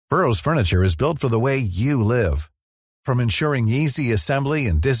Burrow's furniture is built for the way you live. From ensuring easy assembly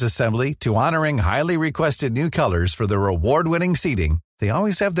and disassembly to honoring highly requested new colors for their award-winning seating, they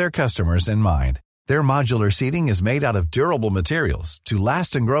always have their customers in mind. Their modular seating is made out of durable materials to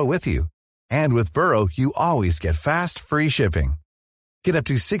last and grow with you. And with Burrow, you always get fast, free shipping. Get up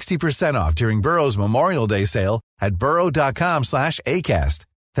to 60% off during Burrow's Memorial Day sale at burrow.com/ACAST.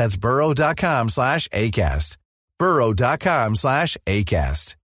 That's burrow.com/ACAST.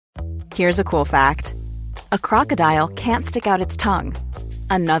 burrow.com/ACAST. Here's a cool fact. A crocodile can't stick out its tongue.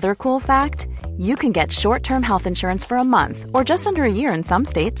 Another cool fact, you can get short-term health insurance for a month or just under a year in some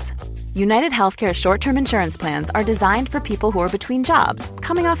states. United Healthcare short-term insurance plans are designed for people who are between jobs,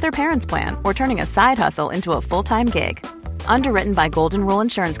 coming off their parents' plan, or turning a side hustle into a full-time gig. Underwritten by Golden Rule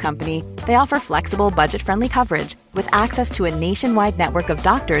Insurance Company, they offer flexible, budget-friendly coverage with access to a nationwide network of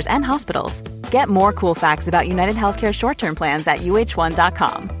doctors and hospitals. Get more cool facts about United Healthcare short-term plans at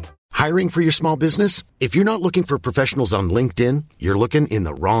uh1.com. Hiring for your small business? If you're not looking for professionals on LinkedIn, you're looking in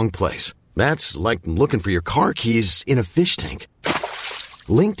the wrong place. That's like looking for your car keys in a fish tank.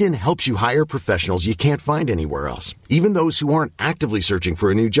 LinkedIn helps you hire professionals you can't find anywhere else, even those who aren't actively searching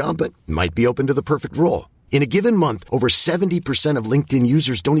for a new job but might be open to the perfect role. In a given month, over 70% of LinkedIn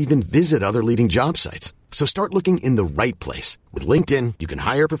users don't even visit other leading job sites. So start looking in the right place. With LinkedIn, you can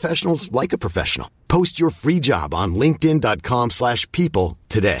hire professionals like a professional. Post your free job on linkedin.com/people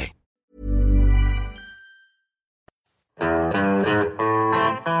today.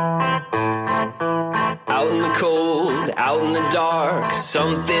 Out in the cold, out in the dark,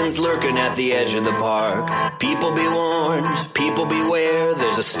 something's lurking at the edge of the park. People be warned, people beware,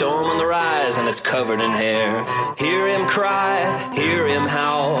 there's a storm on the rise and it's covered in hair. Hear him cry, hear him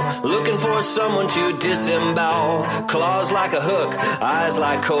howl, looking for someone to disembowel. Claws like a hook, eyes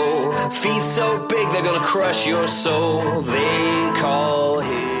like coal, feet so big they're gonna crush your soul. They call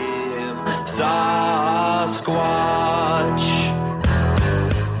him Sasquatch.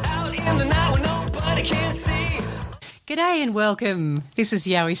 G'day and welcome. This is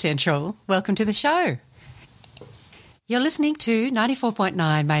Yowie Central. Welcome to the show. You're listening to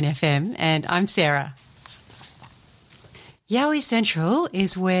 94.9 Main FM and I'm Sarah. Yowie Central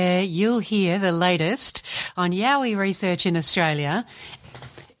is where you'll hear the latest on Yowie research in Australia,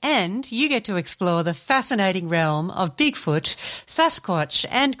 and you get to explore the fascinating realm of Bigfoot, Sasquatch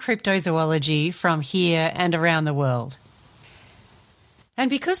and cryptozoology from here and around the world. And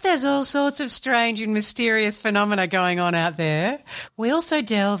because there's all sorts of strange and mysterious phenomena going on out there, we also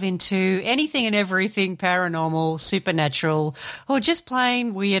delve into anything and everything paranormal, supernatural, or just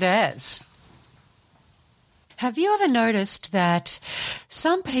plain weird as. Have you ever noticed that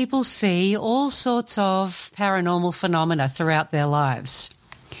some people see all sorts of paranormal phenomena throughout their lives?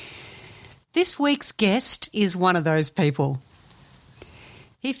 This week's guest is one of those people.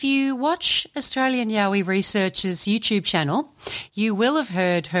 If you watch Australian Yowie Research's YouTube channel, you will have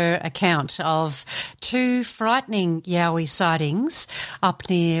heard her account of two frightening Yowie sightings up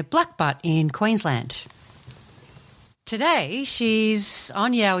near Blackbutt in Queensland. Today, she's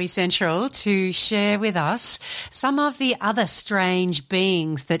on Yowie Central to share with us some of the other strange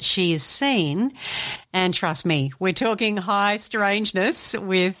beings that she has seen. And trust me, we're talking high strangeness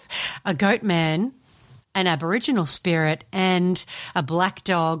with a goat man, an Aboriginal spirit and a black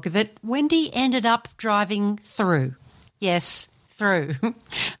dog that Wendy ended up driving through. Yes, through.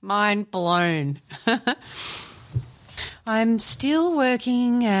 Mind blown. I'm still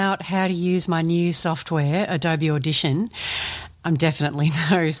working out how to use my new software, Adobe Audition. I'm definitely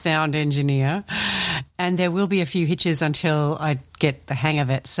no sound engineer, and there will be a few hitches until I get the hang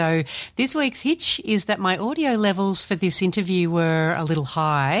of it. So this week's hitch is that my audio levels for this interview were a little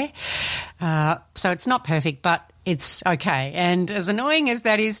high, so it's not perfect, but it's okay. And as annoying as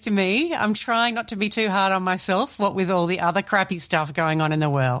that is to me, I'm trying not to be too hard on myself, what with all the other crappy stuff going on in the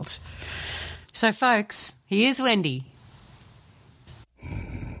world. So folks, here's Wendy.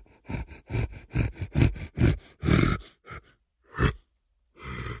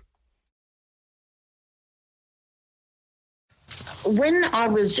 When I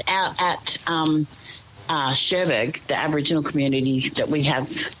was out at Cherbourg, the Aboriginal community that we have,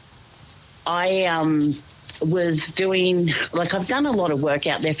 I was doing, I've done a lot of work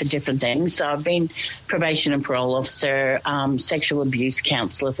out there for different things. So I've been probation and parole officer, sexual abuse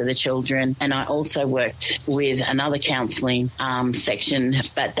counsellor for the children, and I also worked with another counselling section,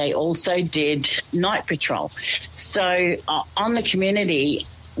 but they also did night patrol. So on the community,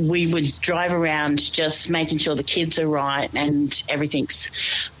 we would drive around just making sure the kids are right and everything's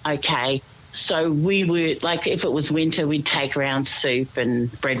okay. So we would, if it was winter, we'd take around soup and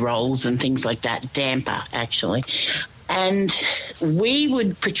bread rolls and things like that, damper actually. And we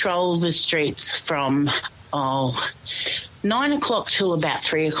would patrol the streets from 9 o'clock till about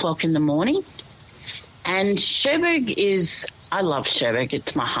 3 o'clock in the morning. And Cherbourg I love Cherbourg.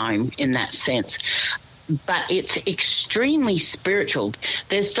 It's my home in that sense. But it's extremely spiritual.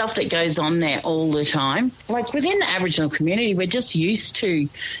 There's stuff that goes on there all the time. Like within the Aboriginal community, we're just used to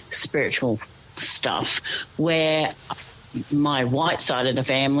spiritual stuff where my white side of the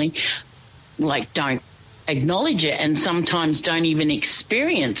family don't acknowledge it and sometimes don't even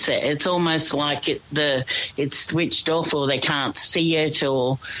experience it. It's almost like it's switched off, or they can't see it,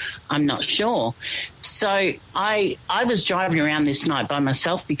 or I'm not sure. So I was driving around this night by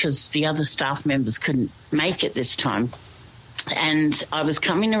myself because the other staff members couldn't make it this time. And I was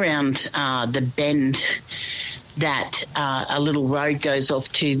coming around the bend that a little road goes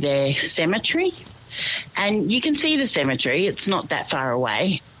off to their cemetery. And you can see the cemetery. It's not that far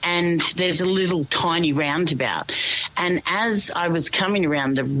away. And there's a little tiny roundabout. And as I was coming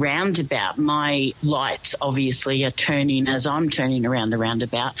around the roundabout, my lights obviously are turning as I'm turning around the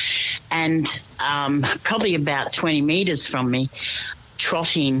roundabout. And probably about 20 metres from me,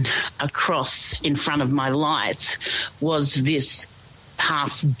 trotting across in front of my lights, was this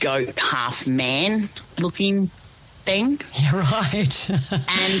half goat, half man looking thing. Yeah, right.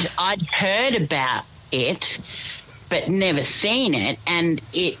 And I'd heard about it but never seen it, and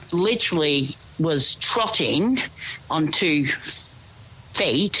it literally was trotting on 2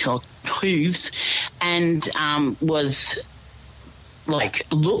 feet or hooves and was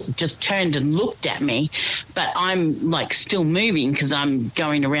just turned and looked at me, but I'm still moving because I'm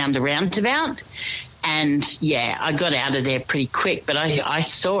going around the roundabout. And, yeah, I got out of there pretty quick, but I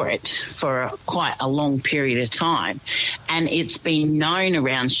saw it for quite a long period of time. And it's been known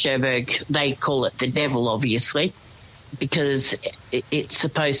around Cherbourg, they call it the devil, obviously, because it's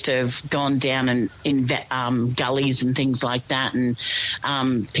supposed to have gone down in gullies and things like that, and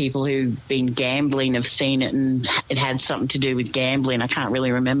people who've been gambling have seen it, and it had something to do with gambling. I can't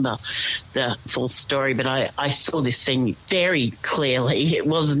really remember the full story, but I saw this thing very clearly. It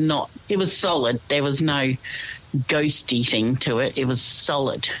was solid. There was no ghosty thing to it. It was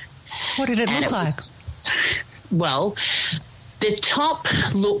solid. What did it look like? Well, the top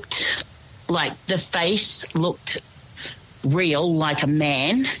looked like the face looked real, like a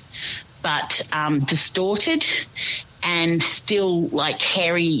man, but distorted and still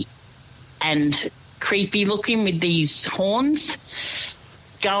hairy and creepy looking, with these horns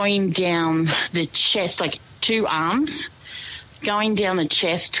going down the chest, 2 arms going down the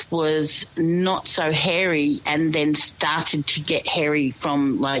chest. Was not so hairy, and then started to get hairy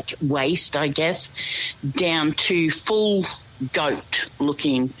from waist, I guess, down to full goat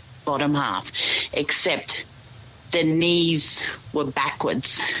looking bottom half, except the knees were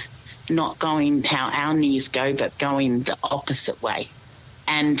backwards, not going how our knees go, but going the opposite way.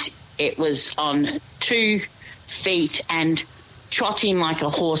 And it was on 2 feet and trotting like a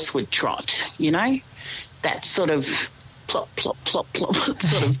horse would trot, that sort of plop, plop, plop, plop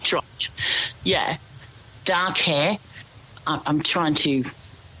sort of trot. Yeah. Dark hair. I'm trying to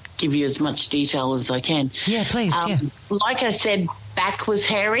give you as much detail as I can. Yeah, please, yeah. Like I said, back was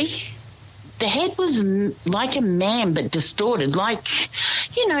hairy. The head was like a man but distorted.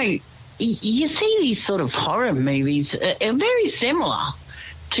 You see these sort of horror movies are very similar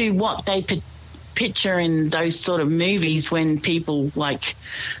to what they picture in those sort of movies when people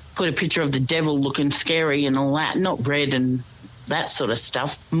put a picture of the devil looking scary and all that, not red and that sort of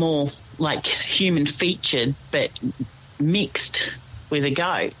stuff, more like human featured but mixed with a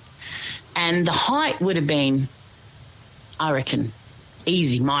goat. And the height would have been, I reckon,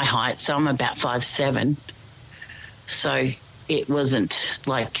 easy my height, so I'm about 5'7". So it wasn't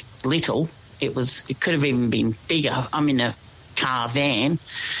little. It could have even been bigger. I'm in a car van,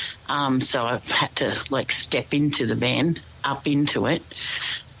 so I've had to step into the van, up into it,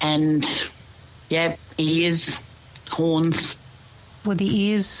 and yeah, ears, horns. Were the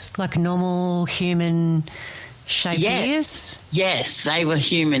ears like normal human shaped ears? Yes, they were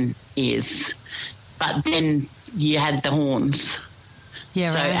human ears, but then you had the horns.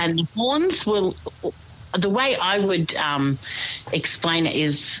 Yeah, right. And the horns were, the way I would explain it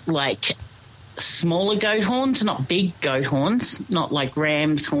is smaller goat horns, not big goat horns, not like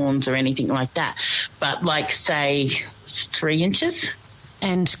ram's horns or anything like that, but say 3 inches.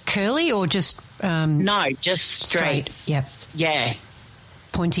 And curly or just... no, just straight. Yep. Yeah.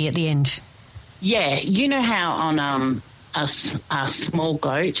 Pointy at the end. Yeah. You know how on a small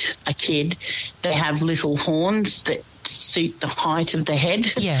goat, a kid, they have little horns that suit the height of the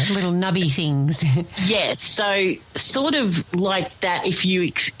head. Yeah, little nubby things. Yeah, so sort of like that, if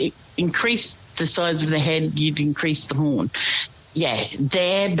you increase the size of the head, you'd increase the horn. Yeah,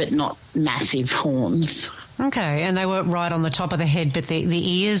 there, but not massive horns. Okay, and they were right on the top of the head, but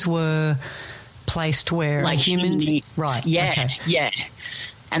the ears were placed where Like humans? Right, Yeah, okay. yeah.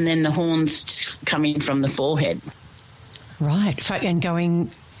 And then the horns coming from the forehead. Right, and going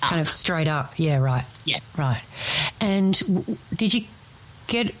kind of straight up. Yeah, right. Yeah. Right. And did you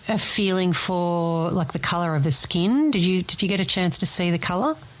get a feeling for, like, the colour of the skin? Did you get a chance to see the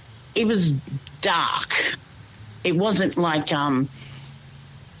colour? It was dark. It wasn't like,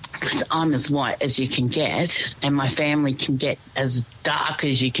 because I'm as white as you can get and my family can get as dark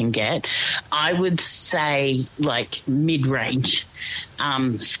as you can get. I would say like mid-range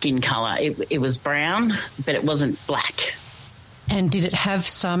skin colour. It was brown, but it wasn't black. And did it have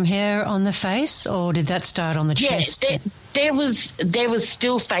some hair on the face, or did that start on the chest? There was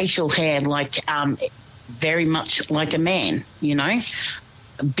still facial hair, like very much like a man, you know,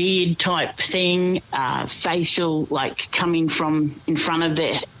 beard type thing, facial, like coming from in front of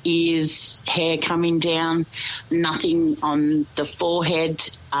the ears, hair coming down, nothing on the forehead.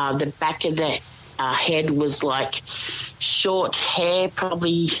 The back of the head was like short hair,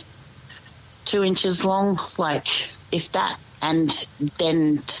 probably 2 inches long, like if that. And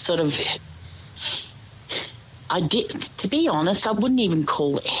then sort of, to be honest, I wouldn't even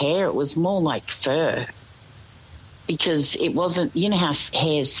call it hair. It was more like fur, because it wasn't, you know how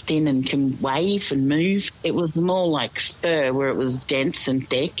hair's thin and can wave and move? It was more like fur, where it was dense and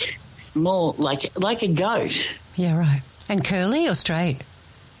thick, more like a goat. Yeah, right. And curly or straight?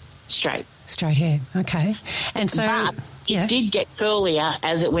 Straight. Straight hair, okay. And so, but yeah. It did get curlier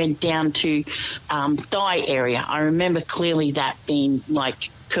as it went down to thigh area. I remember clearly that being like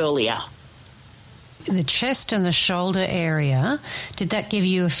curlier. The chest and the shoulder area, did that give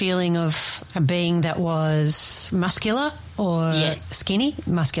you a feeling of a being that was muscular or skinny?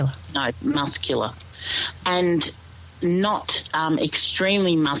 Muscular. No, muscular. And not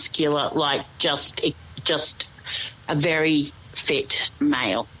extremely muscular, like just a very fit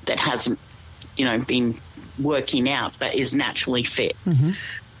male that hasn't, you know, been working out but is naturally fit. Mm-hmm.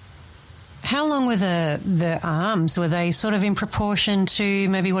 How long were the arms? Were they sort of in proportion to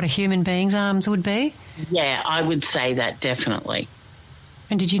maybe what a human being's arms would be? Yeah, I would say that definitely.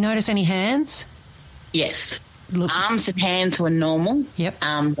 And did you notice any hands? Yes. Arms and hands were normal. Yep.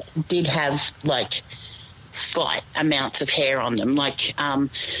 Did have like slight amounts of hair on them, like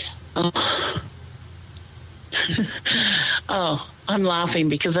I'm laughing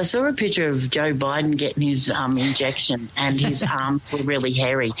because I saw a picture of Joe Biden getting his injection and his arms were really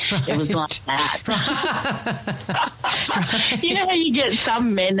hairy. Right. It was like that. Right. You know how you get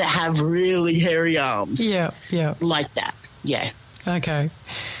some men that have really hairy arms? Yeah, yeah. Like that, yeah. Okay.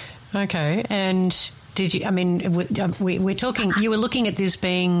 And did you, I mean, we're talking, you were looking at this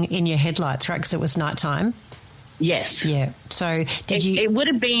being in your headlights, right, because it was nighttime? Yes. Yeah. So did you... It would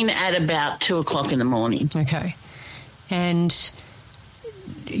have been at about 2 o'clock in the morning. Okay. And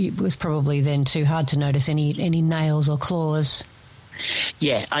it was probably then too hard to notice any nails or claws.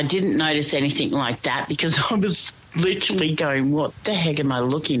 Yeah, I didn't notice anything like that because I was literally going, what the heck am I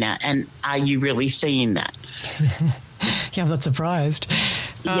looking at? And are you really seeing that? Yeah, I'm not surprised.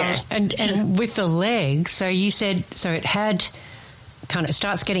 Yeah. And with the legs, so you said, so it had kind of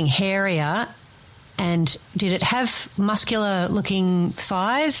starts getting hairier, and did it have muscular looking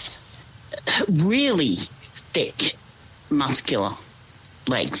thighs? Really thick, muscular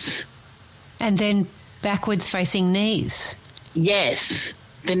legs. And then backwards facing knees. Yes.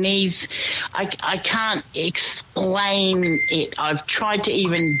 The knees, I can't explain it. I've tried to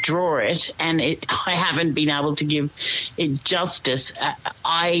even draw it, and I haven't been able to give it justice.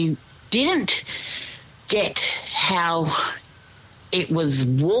 I didn't get how it was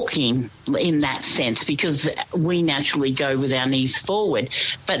walking in that sense, because we naturally go with our knees forward.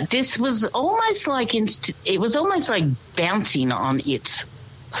 But this was almost like it was almost like bouncing on its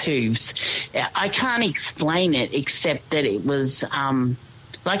hooves. I can't explain it except that it was.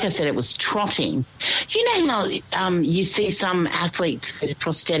 Like I said, it was trotting. You know how you see some athletes with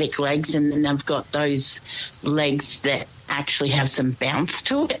prosthetic legs and then they've got those legs that actually have some bounce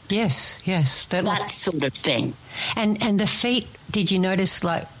to it? Yes. That sort of thing. And the feet, did you notice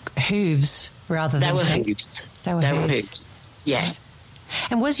like hooves rather than feet? They were hooves. Yeah.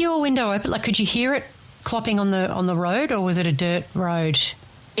 And was your window open? Like, could you hear it clopping on the road, or was it a dirt road?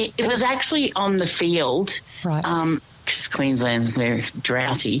 It was actually on the field. Right. Because Queensland's very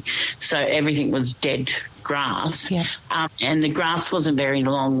droughty, so everything was dead grass. Yeah. And the grass wasn't very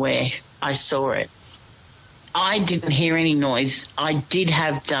long where I saw it. I didn't hear any noise. I did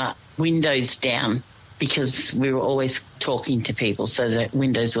have the windows down because we were always talking to people, so the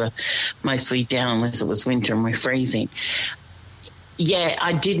windows were mostly down unless it was winter and we're freezing. Yeah,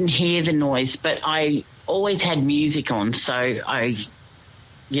 I didn't hear the noise, but I always had music on, so I,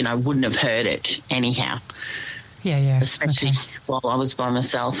 wouldn't have heard it anyhow. Yeah. Especially while I was by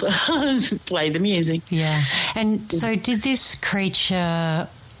myself, play the music. Yeah. And so did this creature,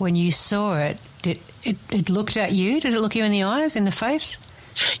 when you saw it, it looked at you? Did it look you in the eyes, in the face?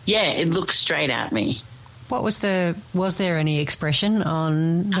 Yeah, it looked straight at me. Was there any expression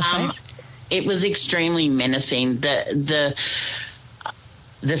on the face? It was extremely menacing.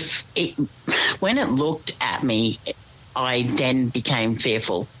 When it looked at me, I then became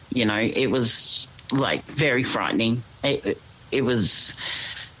fearful. It was like very frightening. It was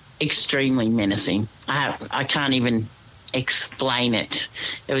extremely menacing. I can't even explain it.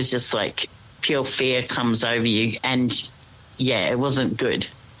 It was just like pure fear comes over you, and yeah, it wasn't good.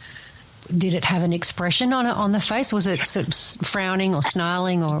 Did it have an expression on the face? Was it sort of frowning or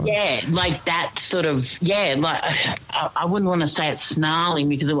snarling or? Yeah, like that sort of, yeah, like I wouldn't want to say it's snarling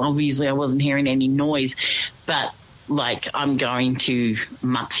because obviously I wasn't hearing any noise, but like I'm going to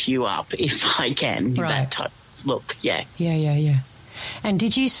muck you up if I can, right. That type of look, yeah. Yeah. And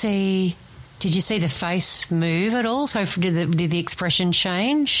did you see the face move at all? So did the expression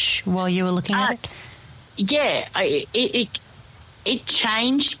change while you were looking at it? Yeah, it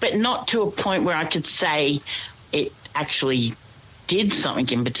changed, but not to a point where I could say it actually did something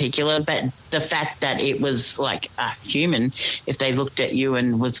in particular, but the fact that it was like a human, if they looked at you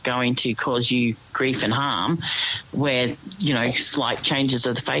and was going to cause you grief and harm, where, slight changes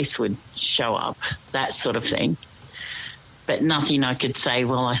of the face would show up, that sort of thing. But nothing I could say,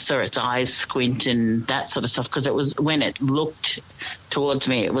 well, I saw its eyes squint and that sort of stuff, because it was when it looked towards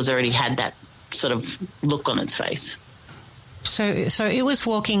me, it was already had that sort of look on its face. So it was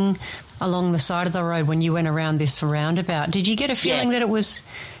walking along the side of the road when you went around this roundabout. Did you get a feeling that it was,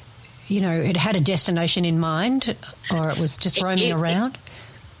 it had a destination in mind, or it was just roaming around?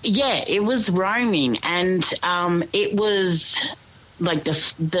 It was roaming, and it was like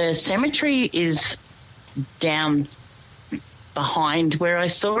the cemetery is down behind where I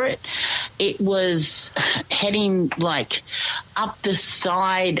saw it. It was heading like up the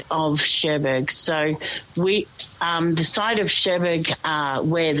side of Cherbourg. So the side of Cherbourg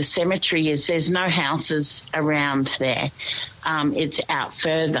where the cemetery is, there's no houses around there. It's out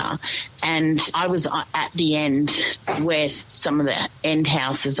further. And I was at the end where some of the end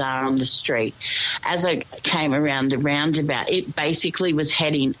houses are on the street. As I came around the roundabout, it basically was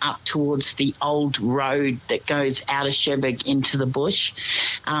heading up towards the old road that goes out of Cherbourg into the bush.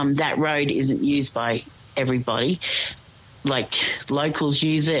 That road isn't used by everybody. Like locals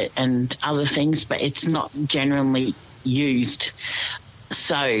use it and other things, but it's not generally used.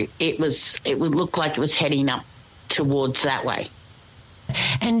 So it would look like it was heading up towards that way.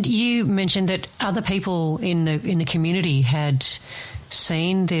 And you mentioned that other people in the community had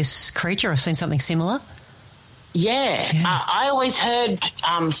seen this creature or seen something similar? Yeah. I always heard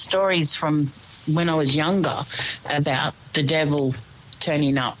stories from when I was younger about the devil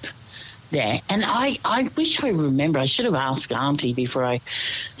turning up there. And I wish I remember. I should have asked Auntie before I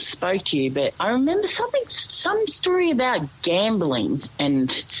spoke to you, but I remember some story about gambling and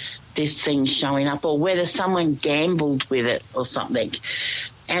this thing showing up, or whether someone gambled with it or something.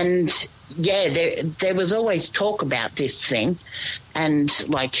 And there was always talk about this thing, and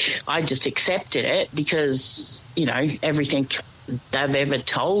like I just accepted it because everything they've ever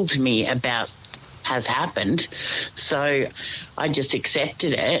told me about has happened, so I just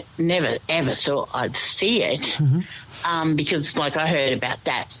accepted it. Never ever thought I'd see it, because like I heard about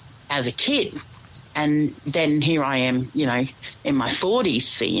that as a kid, and then here I am, in my 40s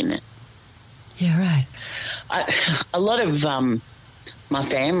seeing it. Yeah, right. A lot of my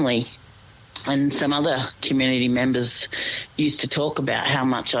family and some other community members used to talk about how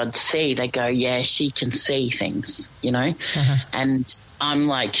much I'd see. They go, yeah, she can see things, And I'm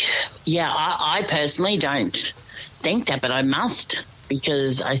like, yeah, I personally don't think that, but I must,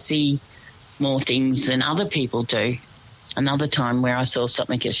 because I see more things than other people do. Another time where I saw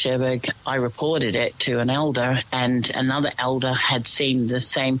something at Cherbourg, I reported it to an elder, and another elder had seen the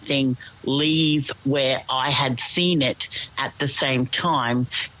same thing leave where I had seen it at the same time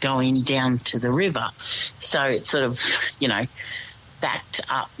going down to the river. So it sort of, backed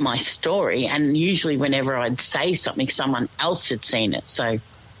up my story. And usually whenever I'd say something, someone else had seen it. So,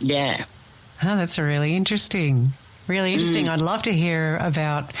 yeah. Oh, that's really interesting. Really interesting. I'd love to hear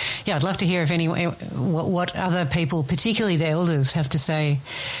about, I'd love to hear if what other people, particularly the elders, have to say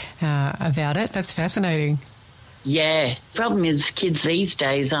about it. That's fascinating. Yeah. Problem is kids these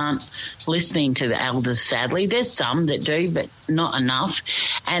days aren't listening to the elders, sadly. There's some that do, but not enough.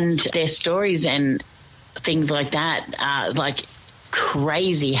 And their stories and things like that are like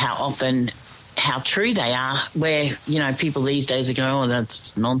crazy how true they are, where, people these days are going, oh,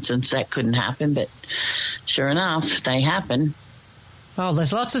 that's nonsense, that couldn't happen. But sure enough, they happen. Oh,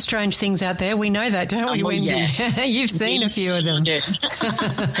 there's lots of strange things out there. We know that, don't we, Wendy? Yeah. You've seen a few of them.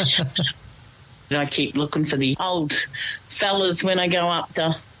 I keep looking for the old fellas when I go up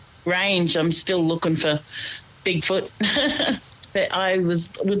the range. I'm still looking for Bigfoot. But I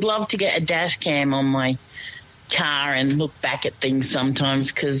would love to get a dash cam on my car and look back at things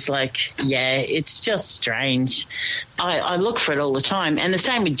sometimes because, it's just strange. I look for it all the time. And the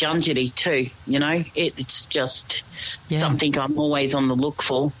same with Junjity too, It's just something I'm always on the look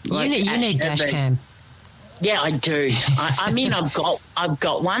for. You need dash cam. Yeah, I do. I mean, I've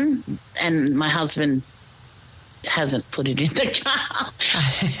got one, and my husband hasn't put it in the car.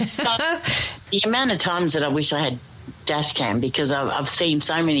 But the amount of times that I wish I had dash cam, because I've seen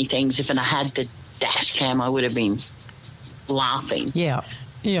so many things. If I had the dash cam, I would have been laughing. Yeah.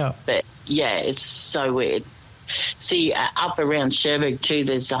 But yeah, it's so weird. See, up around Cherbourg too,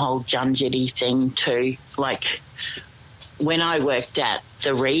 there's the whole Junjity thing too. Like when I worked at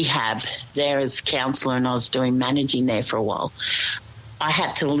the rehab there as counsellor, and I was managing there for a while, I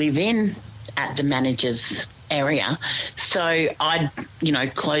had to live in at the manager's area. So I'd,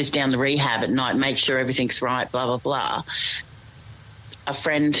 close down the rehab at night, make sure everything's right, blah, blah, blah. A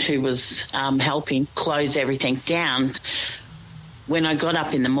friend who was helping close everything down, when I got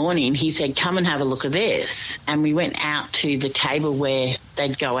up in the morning, he said, come and have a look at this. And we went out to the table where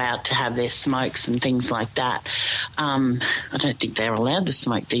they'd go out to have their smokes and things like that. I don't think they're allowed to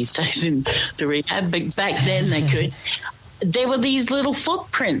smoke these days in the rehab, but back then they could. There were these little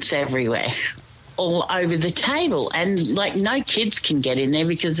footprints everywhere, all over the table. And, no kids can get in there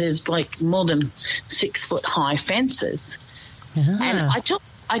because there's, more than 6 foot high fences. Uh-huh. And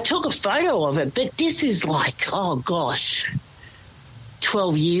I took a photo of it, but this is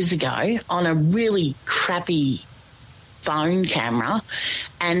 12 years ago on a really crappy phone camera,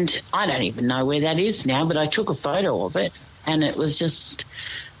 and I don't even know where that is now, but I took a photo of it, and it was just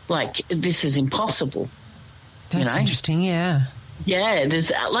this is impossible. That's interesting, yeah. Yeah,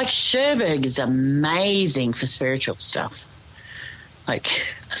 there's Cherbourg is amazing for spiritual stuff.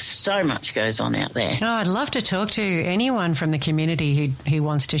 So much goes on out there. Oh, I'd love to talk to anyone from the community who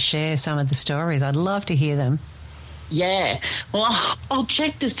wants to share some of the stories. I'd love to hear them. Yeah. Well, I'll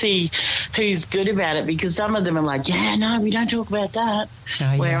check to see who's good about it, because some of them are like, yeah, no, we don't talk about that.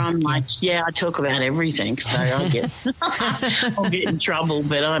 Oh, where I'm I talk about everything. So I'll get in trouble,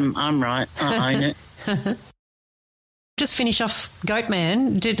 but I'm right. I own it. Just finish off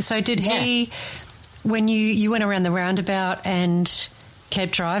Goatman. Did he, when you went around the roundabout and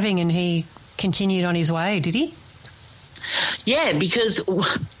kept driving and he continued on his way, did he? Yeah, because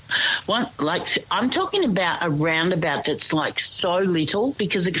I'm talking about a roundabout that's so little,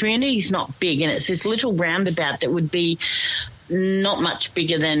 because the community's not big, and it's this little roundabout that would be not much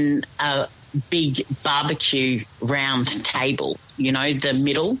bigger than a big barbecue round table, the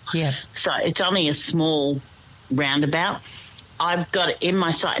middle. Yeah. So it's only a small roundabout. I've got it in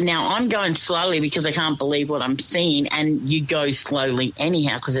my sight. Now I'm going slowly because I can't believe what I'm seeing, and you go slowly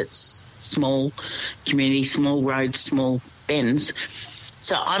anyhow because it's small community, small roads, small bends.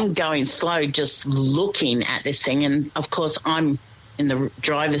 So I'm going slow, just looking at this thing. And, of course, I'm in the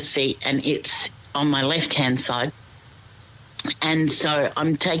driver's seat and it's on my left-hand side. And so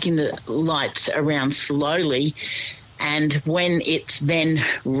I'm taking the lights around slowly. And when it's then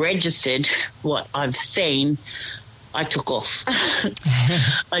registered what I've seen, I took off.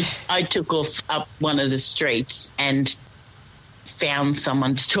 I took off up one of the streets and found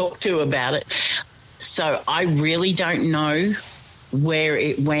someone to talk to about it. So I really don't know where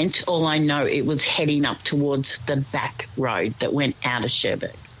it went. All I know, it was heading up towards the back road that went out of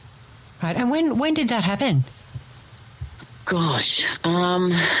Cherbourg. Right. And when did that happen? Gosh,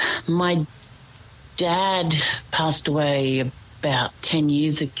 my dad passed away about 10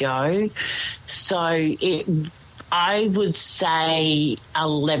 years ago. So I would say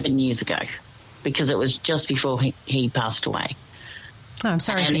 11 years ago, because it was just before he passed away. Oh, I'm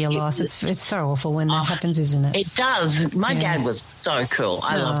sorry for your loss. It's so awful when that happens, isn't it? It does. My dad was so cool.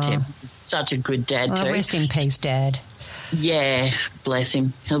 I loved him. He was such a good dad too. Rest in peace, Dad. Yeah, bless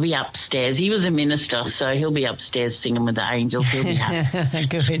him. He'll be upstairs. He was a minister, so he'll be upstairs singing with the angels. He'll be happy.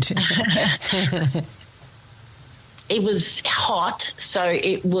 Good. It was hot, so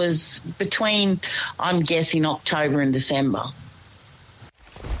it was between, I'm guessing, October and December.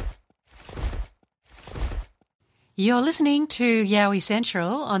 You're listening to Yowie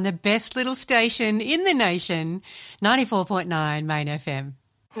Central on the best little station in the nation, 94.9 Main FM.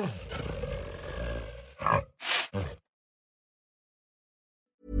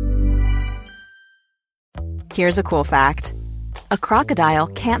 Here's a cool fact. A crocodile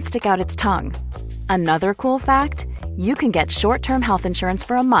can't stick out its tongue. Another cool fact, you can get short-term health insurance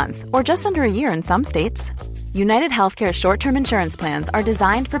for a month or just under a year in some states. United Healthcare short-term insurance plans are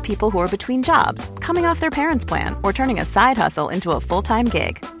designed for people who are between jobs, coming off their parents' plan, or turning a side hustle into a full-time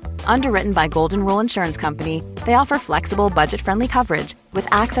gig. Underwritten by Golden Rule Insurance Company, they offer flexible, budget-friendly coverage with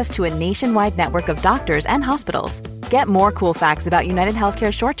access to a nationwide network of doctors and hospitals. Get more cool facts about United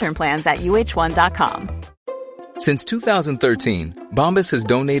Healthcare short-term plans at uh1.com. Since 2013, Bombas has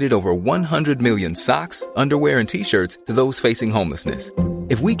donated over 100 million socks, underwear, and T-shirts to those facing homelessness.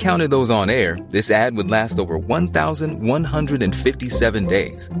 If we counted those on air, this ad would last over 1,157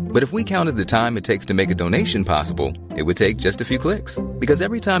 days. But if we counted the time it takes to make a donation possible, it would take just a few clicks. Because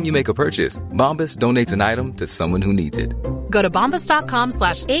every time you make a purchase, Bombas donates an item to someone who needs it. Go to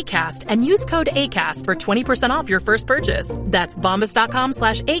bombas.com/ACAST and use code ACAST for 20% off your first purchase. That's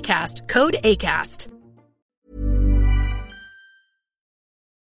bombas.com/ACAST, code ACAST.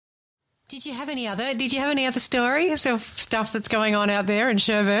 Did you have any other stories of stuff that's going on out there in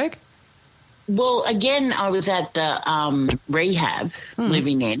Cherbourg? Well, again, I was at the rehab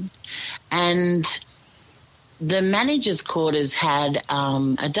living in, and the manager's quarters had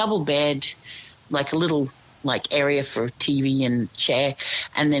a double bed, like a little area for a TV and chair,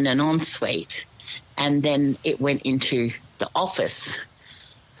 and then an ensuite, and then it went into the office.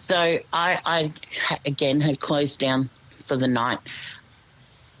 So I again had closed down for the night.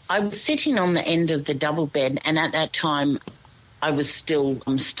 I was sitting on the end of the double bed, and at that time I was still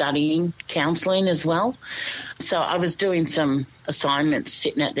studying counselling as well. So I was doing some assignments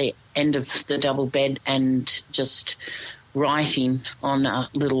sitting at the end of the double bed and just writing on a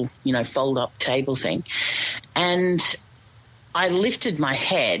little, fold-up table thing. And I lifted my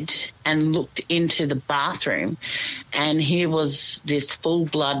head and looked into the bathroom, and here was this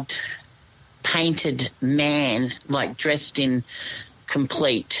full-blood painted man, dressed in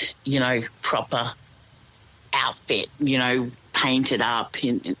complete, proper outfit, painted up,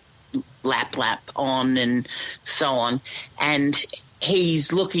 in lap on and so on. And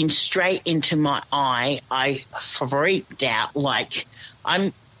he's looking straight into my eye. I freaked out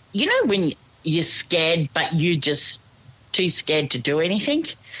when you're scared but you're just too scared to do anything.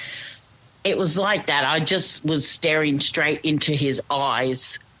 It was like that. I just was staring straight into his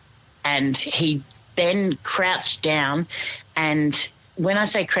eyes, and he then crouched down, and when I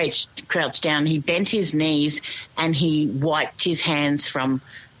say crouched down, he bent his knees and he wiped his hands from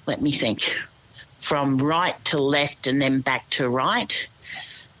right to left and then back to right,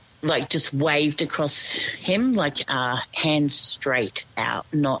 just waved across him, hands straight out,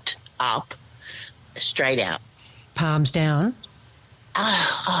 not up, straight out. Palms down.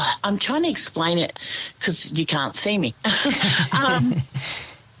 I'm trying to explain it because you can't see me.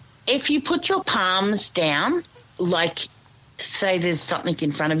 If you put your palms down, say there's something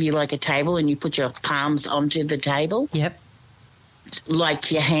in front of you like a table, and you put your palms onto the table. Yep.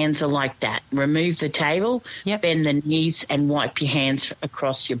 Your hands are like that. Remove the table, yep. Bend the knees and wipe your hands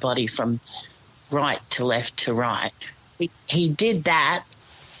across your body from right to left to right. He did that,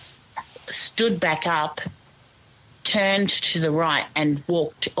 stood back up, turned to the right and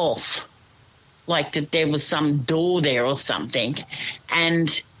walked off, that there was some door there or something.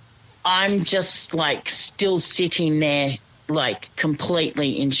 And I'm just still sitting there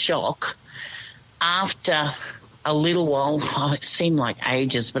completely in shock. After a little while, it seemed like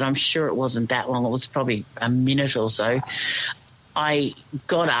ages, but I'm sure it wasn't that long. It was probably a minute or so. I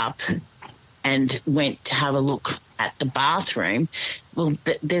got up and went to have a look at the bathroom. Well,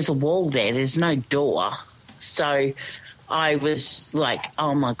 there's a wall there. There's no door. So I was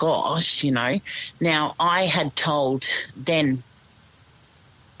oh, my gosh, Now, I had told then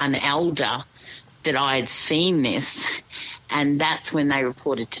an elder that I had seen this, and that's when they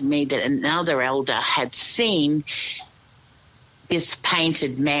reported to me that another elder had seen this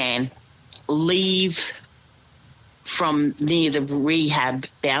painted man leave from near the rehab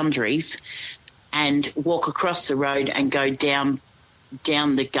boundaries and walk across the road and go down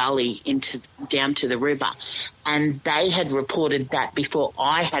the gully down to the river. And they had reported that before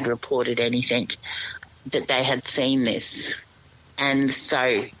I had reported anything, that they had seen this. And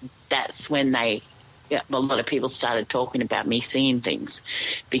so that's when a lot of people started talking about me seeing things,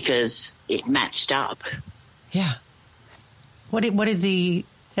 because it matched up. Yeah. What did the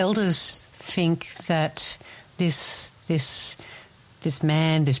elders think that this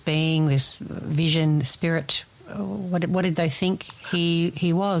man, this being, this vision, this spirit what did they think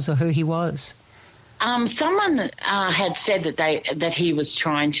he was or who he was? Someone had said that he was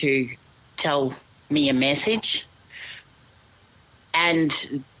trying to tell me a message,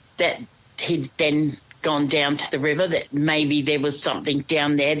 and that he'd then gone down to the river, that maybe there was something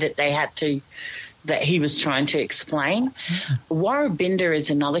down there that he was trying to explain. Mm-hmm. Warrabinda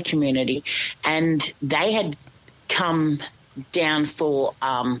is another community, and they had come down for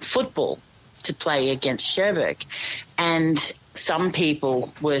football to play against Cherbourg, and some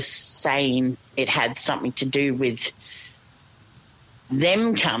people were saying it had something to do with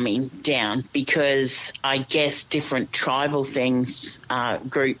them coming down because I guess different tribal things,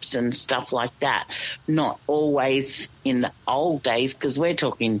 groups and stuff like that, not always in the old days, because we're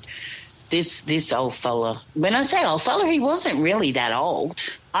talking this old fella. When I say old fella, he wasn't really that old.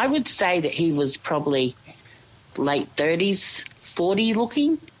 I would say that he was probably late 30s, 40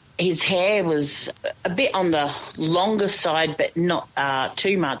 looking. His hair was a bit on the longer side, but not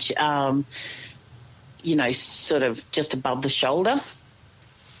too much, sort of just above the shoulder.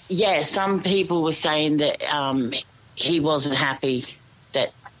 Yeah, some people were saying that he wasn't happy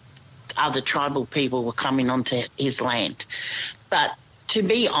that other tribal people were coming onto his land. But to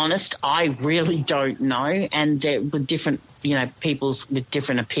be honest, I really don't know, and there were different, people with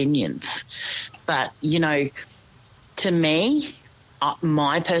different opinions. But, to me,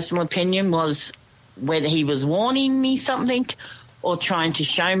 my personal opinion was whether he was warning me something or trying to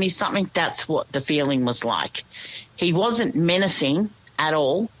show me something, that's what the feeling was like. He wasn't menacing at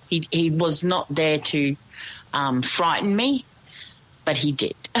all. He was not there to frighten me, but he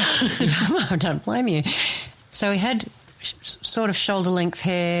did. I don't blame you. So he had sort of shoulder-length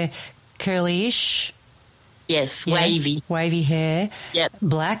hair, curly-ish. Yes, wavy. Wavy hair. Yep.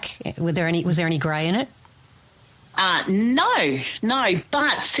 Black. Was there any grey in it? No.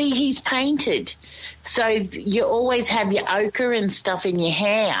 But see, he's painted. So you always have your ochre and stuff in your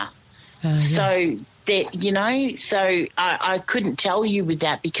hair. Yes. So that, so I couldn't tell you with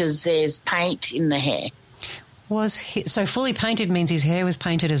that because there's paint in the hair. So fully painted means his hair was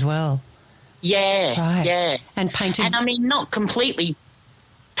painted as well? Yeah, right. Yeah. And painted? And I mean, not completely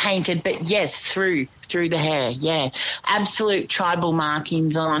painted, but yes, through the hair, yeah. Absolute tribal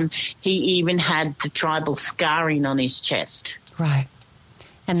markings on. He even had the tribal scarring on his chest. Right.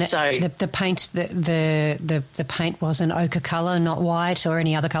 And the paint, the paint was an ochre colour, not white or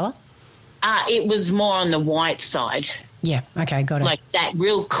any other colour? It was more on the white side. Yeah, okay, got it. Like that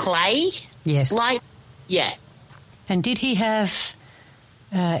real clay. Yes. Yeah. And did he have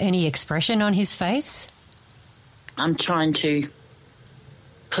any expression on his face? I'm trying to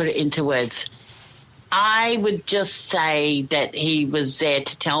put it into words. I would just say that he was there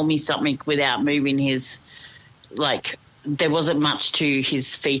to tell me something without moving his, there wasn't much to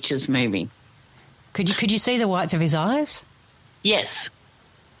his features moving. Could you see the whites of his eyes? Yes.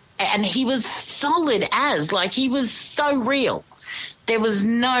 And he was solid he was so real. There was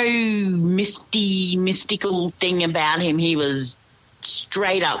no mystical thing about him. He was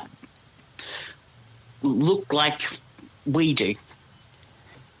straight up, looked like we do.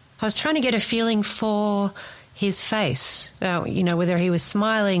 I was trying to get a feeling for his face, whether he was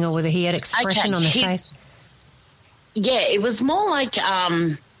smiling or whether he had expression on the face. Yeah, it was more like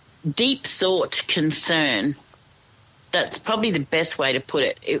deep thought, concern. That's probably the best way to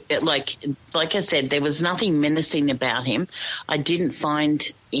put it. Like I said, there was nothing menacing about him. I didn't find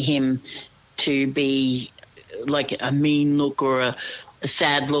him to be like a mean look or a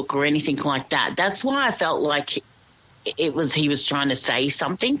sad look or anything like that. That's why I felt like he was trying to say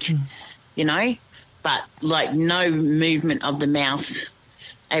something, but no movement of the mouth.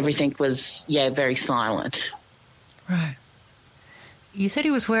 Everything was, very silent. Right. You said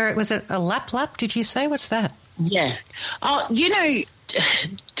he was was it a lap? Did you say? What's that? Yeah. Oh,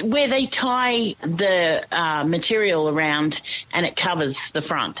 where they tie the material around and it covers the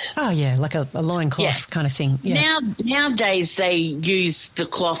front. Oh, yeah, like a loincloth kind of thing. Yeah. Nowadays they use the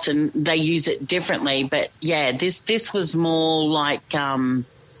cloth and they use it differently, but, yeah, this was more like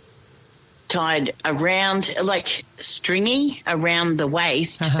tied around, stringy around the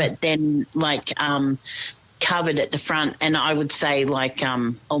waist, but then, covered at the front, and I would say,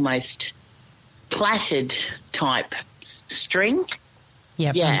 almost plaited type string.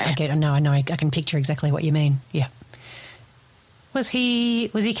 Yep, yeah, I get. I know. I can picture exactly what you mean. Yeah. Was he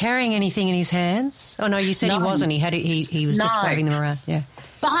carrying anything in his hands? Oh no, you said he wasn't. He was just waving them around. Yeah.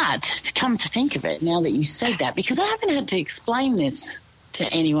 But to come to think of it, now that you said that, because I haven't had to explain this to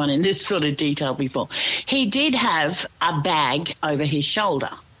anyone in this sort of detail before, he did have a bag over his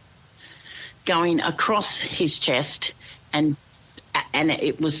shoulder, going across his chest, and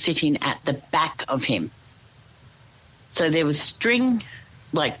it was sitting at the back of him. So there was string,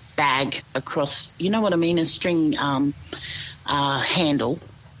 like bag across, you know what I mean, a string handle.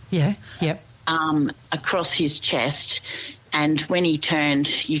 Yeah, yep. Across his chest. And when he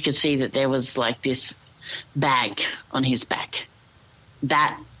turned, you could see that there was like this bag on his back.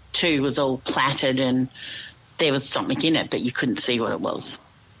 That too was all plaited and there was something in it, but you couldn't see what it was.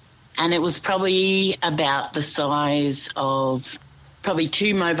 And it was probably about the size of probably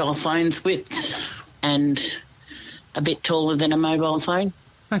 2 mobile phones widths and a bit taller than a mobile phone.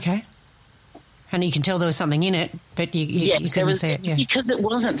 Okay. And you can tell there was something in it, but you couldn't see it. Yeah. Because it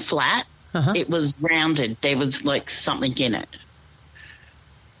wasn't flat. Uh-huh. It was rounded. There was like something in it.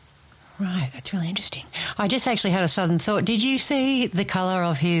 Right, that's really interesting. I just actually had a sudden thought. Did you see the colour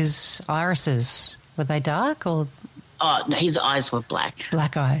of his irises? Were they dark or? Oh, no, his eyes were black.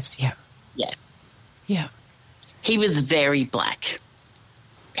 Black eyes, yeah. Yeah. Yeah. He was very black.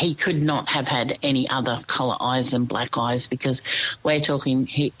 He could not have had any other colour eyes than black eyes because we're talking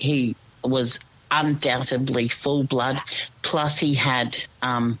he was undoubtedly full blood, plus he had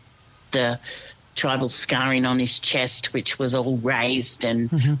the tribal scarring on his chest, which was all raised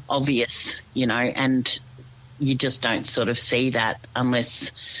and obvious, you know, and you just don't sort of see that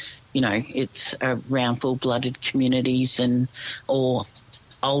unless, you know, it's around full-blooded communities or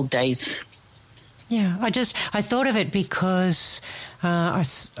old days. Yeah, I thought of it because I've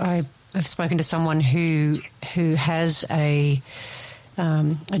spoken to someone who has a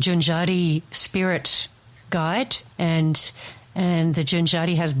Junjati spirit guide and the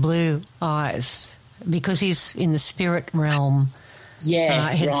Junjati has blue eyes because he's in the spirit realm.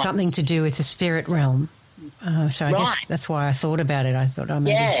 Yeah, it had something to do with the spirit realm. So I guess that's why I thought about it. I thought, oh,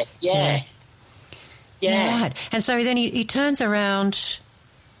 maybe. Yeah. Right. And so then he turns around.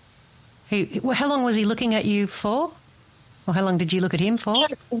 How long was he looking at you for? Or how long did you look at him for?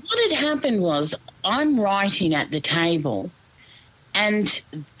 So what had happened was I'm writing at the table and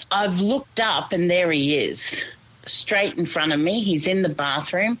I've looked up and there he is. Straight in front of me. He's in the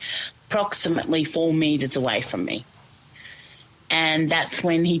bathroom, approximately 4 metres away from me. And that's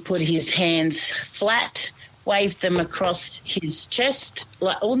when he put his hands flat, waved them across his chest,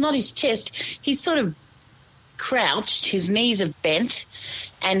 not his chest, he's sort of crouched, his knees are bent,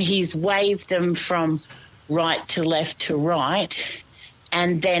 and he's waved them from right to left to right.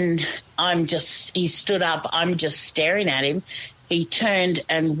 And then he stood up, I'm just staring at him. He turned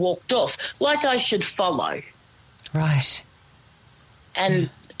and walked off, like I should follow. Right. And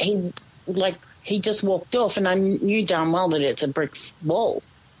he just walked off, and I knew darn well that it's a brick wall.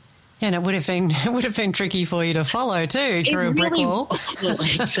 Yeah, and it would have been tricky for you to follow too through a brick wall.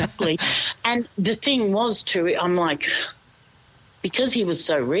 Exactly. And the thing was too, I'm like, because he was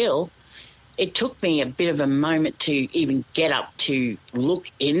so real, it took me a bit of a moment to even get up to look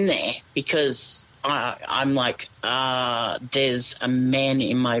in there because I'm like, there's a man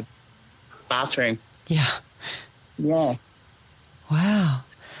in my bathroom. Yeah. Yeah. Wow.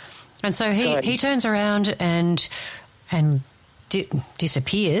 And so he turns around and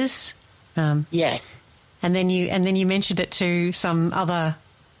disappears. Yeah. And then you mentioned it to some other.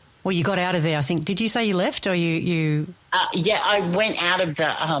 Well, you got out of there. I think. Did you say you left or you? Yeah, I went out of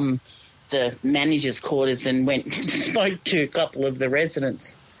the manager's quarters and went and spoke to a couple of the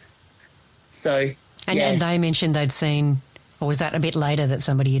residents. So. And they mentioned they'd seen. Or was that a bit later that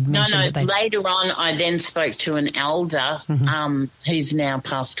somebody had mentioned? No, later on I then spoke to an elder who's now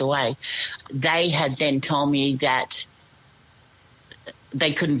passed away. They had then told me that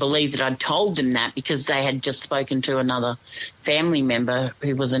they couldn't believe that I'd told them that because they had just spoken to another family member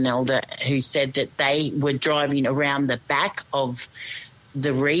who was an elder who said that they were driving around the back of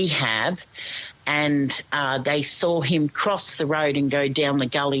the rehab and they saw him cross the road and go down the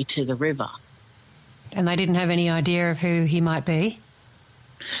gully to the river. And they didn't have any idea of who he might be?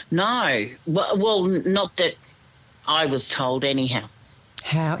 No. Well, not that I was told anyhow.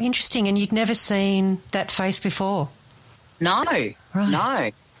 How interesting. And you'd never seen that face before? No. Right.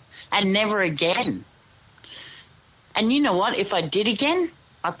 No. And never again. And you know what? If I did again,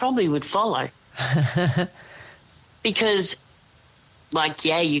 I probably would follow. Because,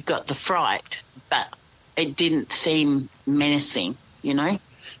 you got the fright, but it didn't seem menacing, you know?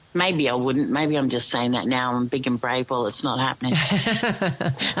 Maybe I wouldn't. Maybe I'm just saying that now. I'm big and brave while it's not happening.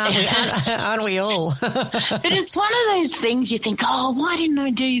 Aren't we all? But it's one of those things you think, oh, why didn't I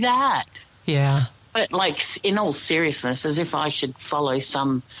do that? Yeah. But, in all seriousness, as if I should follow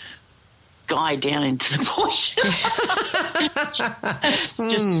some guy down into the bush. It's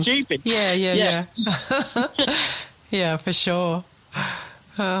just stupid. Yeah. Yeah, for sure.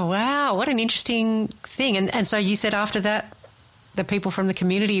 Oh, wow. What an interesting thing. And so you said after that the people from the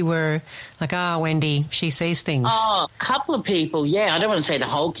community were like, Wendy, she sees things? Oh, a couple of people, yeah. I don't want to say the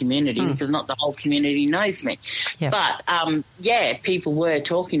whole community because not the whole community knows me. Yep. But, people were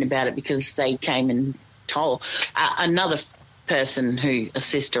talking about it because they came and told. Another person a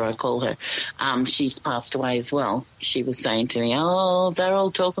sister I call her, she's passed away as well. She was saying to me, they're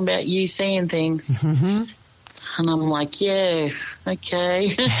all talking about you seeing things. Mm-hmm. And I'm like, yeah,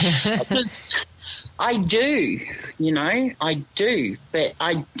 okay. I do, I do, but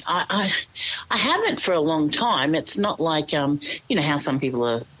I haven't for a long time. It's not like, how some people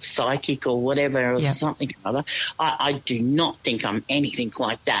are psychic or whatever or something or other. I do not think I'm anything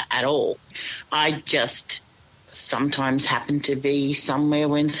like that at all. I just sometimes happen to be somewhere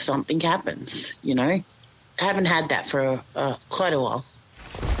when something happens, I haven't had that for quite a while.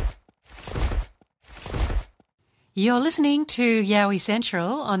 You're listening to Yowie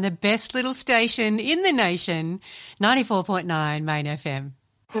Central on the best little station in the nation, 94.9 Main FM.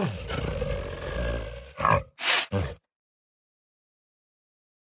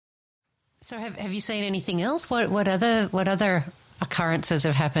 So have you seen anything else? What other occurrences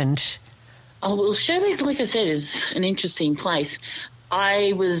have happened? Oh, well, Sherbrooke, like I said, is an interesting place.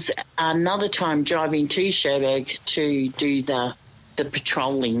 I was another time driving to Sherbrooke to do the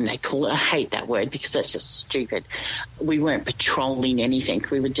patrolling, they call it. I hate that word because that's just stupid. We weren't patrolling anything.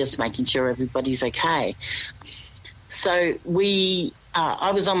 We were just making sure everybody's okay. So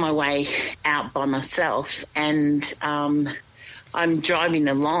I was on my way out by myself and I'm driving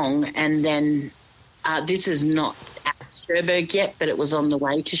along and then this is not at Sherbrooke yet, but it was on the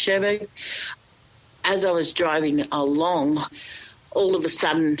way to Sherbrooke. As I was driving along, all of a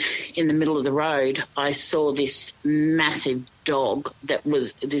sudden, in the middle of the road, I saw this massive dog that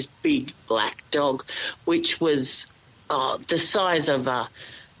was this big black dog, which was the size of a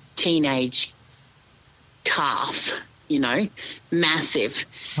teenage calf, massive.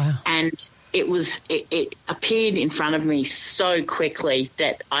 Wow. And it appeared in front of me so quickly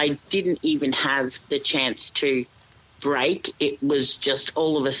that I didn't even have the chance to brake. It was just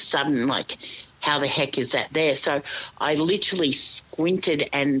all of a sudden like, how the heck is that there? So I literally squinted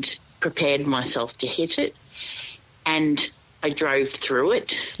and prepared myself to hit it, and I drove through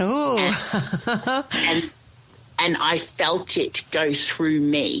it. Oh, and I felt it go through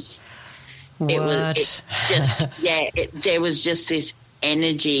me. What? There was just this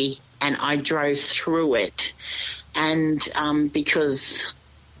energy, and I drove through it, and because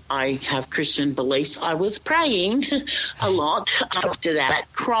I have Christian beliefs, I was praying a lot after that,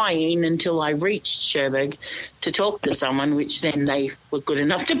 crying until I reached Sherbrooke to talk to someone, which then they were good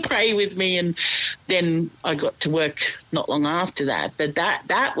enough to pray with me, and then I got to work not long after that. But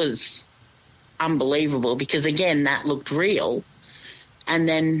that was unbelievable because, again, that looked real, and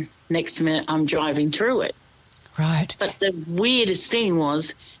then next minute I'm driving through it. Right. But the weirdest thing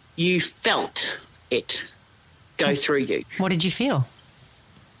was you felt it go through you. What did you feel?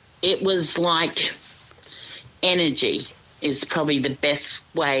 It was like energy is probably the best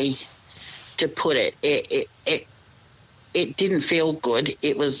way to put it. It didn't feel good.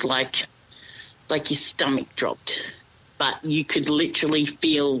 It was like your stomach dropped, but you could literally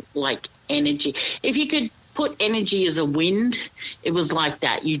feel like energy. If you could put energy as a wind, it was like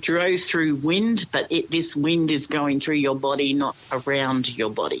that. You drove through wind, but this wind is going through your body, not around your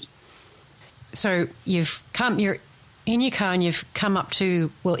body. So you're in your car and you've come up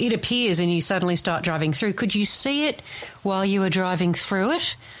to, well, it appears, and you suddenly start driving through. Could you see it while you were driving through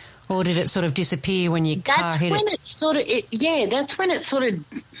it, or did it sort of disappear when your car hit it? That's when it sort of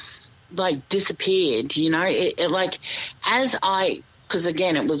like disappeared, because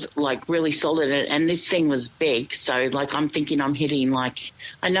again, it was like really solid, and this thing was big. So like I'm thinking I'm hitting I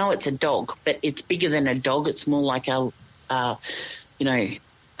know it's a dog, but it's bigger than a dog. It's more like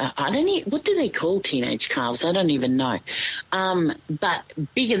what do they call teenage calves? I don't even know. But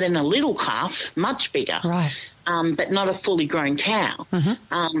bigger than a little calf, much bigger. Right. But not a fully grown cow.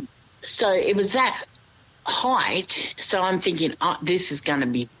 Mm-hmm. So it was that height. So I'm thinking, this is going to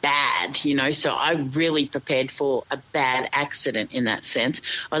be bad, So I really prepared for a bad accident in that sense.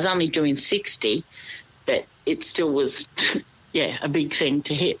 I was only doing 60, but it still was, a big thing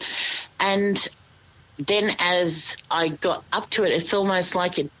to hit. And then as I got up to it, it's almost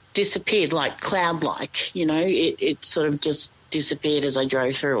like it disappeared, like cloud-like, it sort of just disappeared as I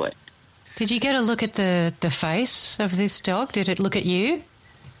drove through it. Did you get a look at the face of this dog? Did it look at you?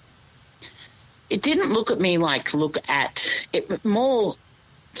 It didn't look at me it more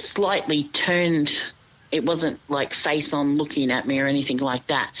slightly turned. It wasn't like face on looking at me or anything like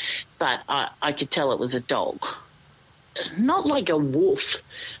that, but I could tell it was a dog. Not like a wolf,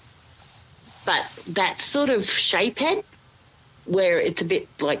 but that sort of shape head. where it's a bit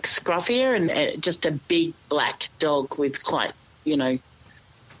like scruffier and just a big black dog with quite,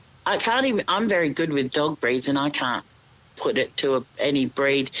 I'm very good with dog breeds and I can't put it to any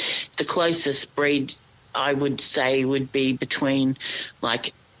breed. The closest breed I would say would be between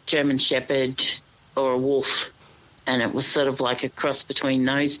like German Shepherd or a wolf, and it was sort of like a cross between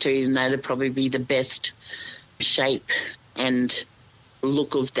those two, and that'd probably be the best shape and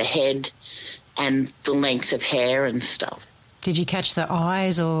look of the head and the length of hair and stuff. Did you catch the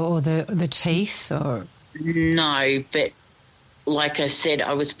eyes or the teeth? Or no, but like I said,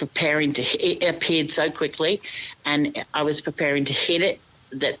 I was preparing to. It appeared so quickly, and I was preparing to hit it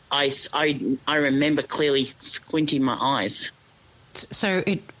that I remember clearly squinting my eyes. So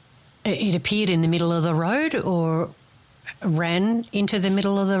it appeared in the middle of the road, or ran into the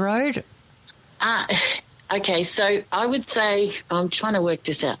middle of the road? Okay, so I would say I'm trying to work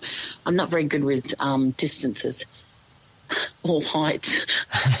this out. I'm not very good with distances or heights.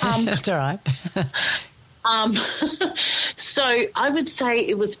 That's all right. So I would say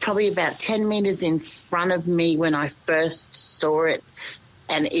it was probably about 10 metres in front of me when I first saw it,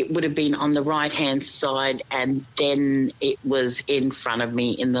 and it would have been on the right-hand side, and then it was in front of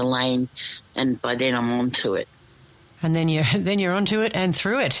me in the lane, and by then I'm onto it. And then you're onto it and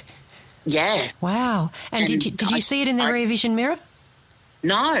through it. Yeah. Wow. And did you see it in the rear vision mirror?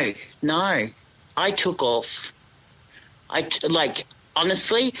 No. I took off.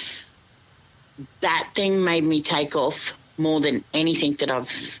 Honestly, that thing made me take off more than anything that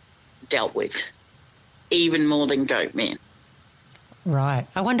I've dealt with, even more than Goatman. Right.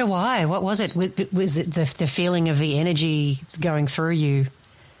 I wonder why. What was it? Was it the feeling of the energy going through you?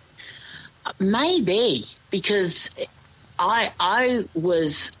 Maybe, because I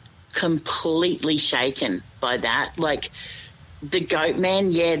was completely shaken by that. Like, the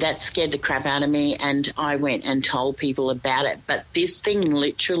Goatman, yeah, that scared the crap out of me, and I went and told people about it. But this thing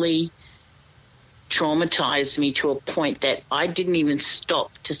literally traumatized me to a point that I didn't even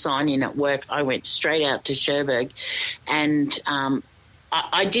stop to sign in at work. I went straight out to Cherbourg, and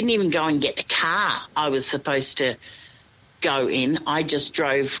I didn't even go and get the car I was supposed to go in. I just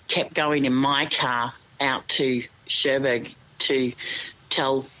kept going in my car out to Cherbourg to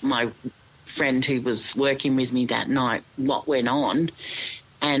tell my friend who was working with me that night what went on.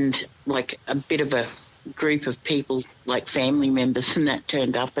 And like a bit of a group of people, like family members and that,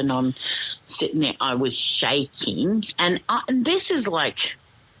 turned up, and I'm sitting there, I was shaking. And this is like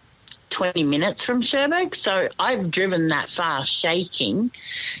 20 minutes from Cherbourg, so I've driven that far shaking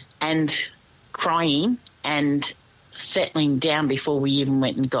and crying and settling down before we even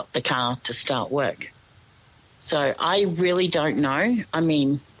went and got the car to start work. So I really don't know,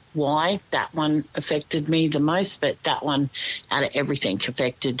 why that one affected me the most, but that one out of everything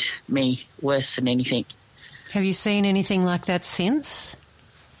affected me worse than anything. Have you seen anything like that since?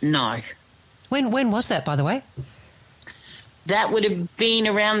 No. When was that, by the way? That would have been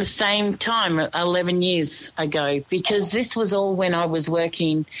around the same time, 11 years ago, because this was all when I was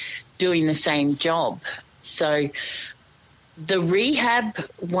working, doing the same job. So the rehab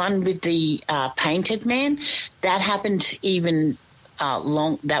one with the painted man, that happened even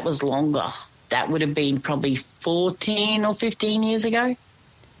that was longer. That would have been probably 14 or 15 years ago.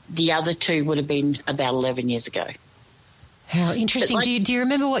 The other two would have been about 11 years ago. How interesting. Do you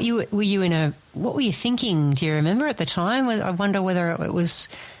remember what were you thinking? Do you remember at the time? I wonder whether it was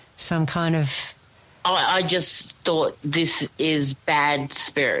some kind of... I just thought, this is bad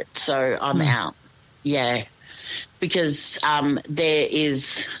spirit, so I'm out. Yeah. Because there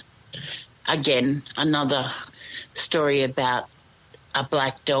is, again, another story about a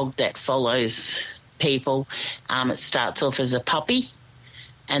black dog that follows people. It starts off as a puppy,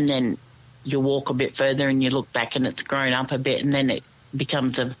 and then you walk a bit further and you look back and it's grown up a bit, and then it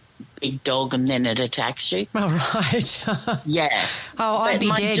becomes a big dog, and then it attacks you. Oh, right. Yeah. Oh, I'd be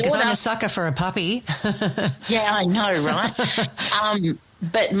dead because I'm a sucker for a puppy. Yeah, I know, right?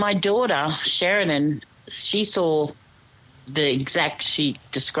 But my daughter, Sheridan, she saw she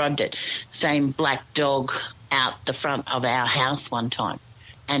described it, same black dog out the front of our house one time,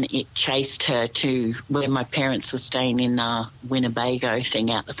 and it chased her to where my parents were staying in Winnebago thing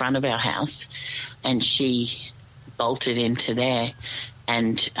out the front of our house, and she bolted into there,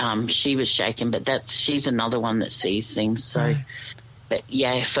 and she was shaken, but she's another one that sees things. So, but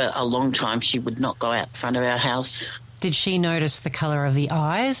yeah, for a long time she would not go out the front of our house. Did she notice the colour of the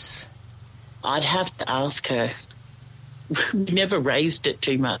eyes? I'd have to ask her. We never raised it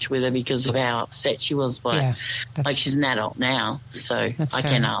too much with her because of how upset she was by it. Like, she's an adult now, so I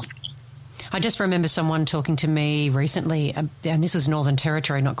can ask her. I just remember someone talking to me recently, and this was Northern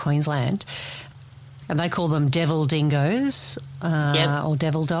Territory, not Queensland, and they call them devil dingoes or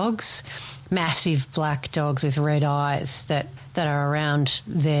devil dogs. Massive black dogs with red eyes that are around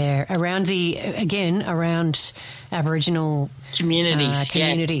Aboriginal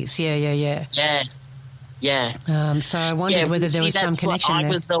communities. Yeah. So I wondered whether there was some connection there. I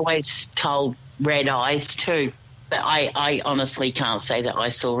was always told red eyes too, but I honestly can't say that I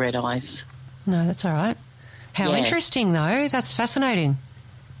saw red eyes. No, that's all right. How interesting, though. That's fascinating.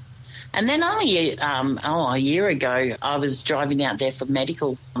 And then only a year ago, I was driving out there for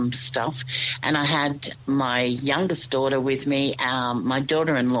medical stuff, and I had my youngest daughter with me, my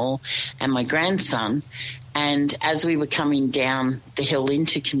daughter-in-law, and my grandson. And as we were coming down the hill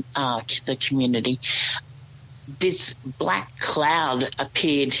into the community, this black cloud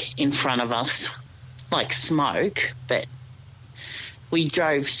appeared in front of us, like smoke, but we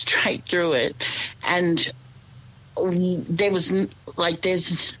drove straight through it, and there's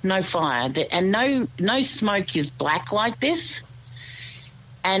no fire and no smoke is black like this.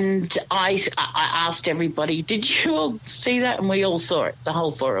 And I asked everybody, did you all see that? And we all saw it, the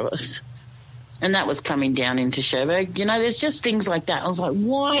whole four of us. And that was coming down into Cherbourg. You know, there's just things like that. I was like,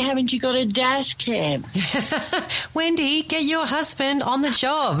 why haven't you got a dash cam? Wendy, get your husband on the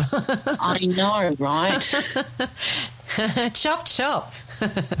job. I know, right? Chop, chop.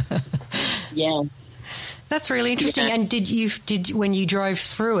 Yeah. That's really interesting. Yeah. And did when you drove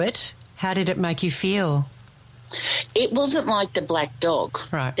through it, how did it make you feel? It wasn't like the black dog.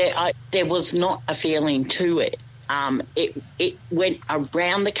 Right. There was not a feeling to it. It went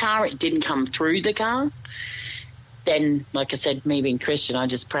around the car. It didn't come through the car. Then, like I said, me being Christian, I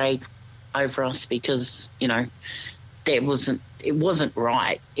just prayed over us because, you know, it wasn't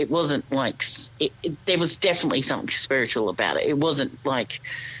right. It wasn't like there was definitely something spiritual about it. It wasn't like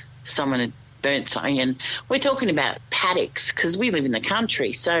someone had burnt something. And we're talking about paddocks because we live in the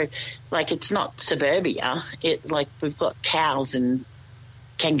country. So, like, it's not suburbia. We've got cows and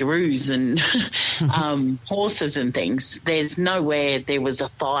kangaroos and horses and things. There's nowhere there was a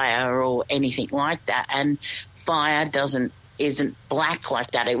fire or anything like that. And fire isn't black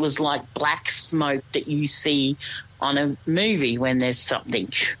like that. It was like black smoke that you see on a movie when there's something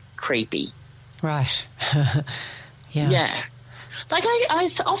creepy. Right. Yeah. Like, I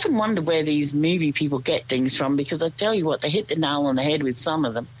often wonder where these movie people get things from because I tell you what, they hit the nail on the head with some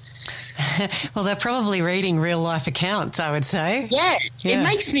of them. Well, they're probably reading real-life accounts, I would say. Yeah. It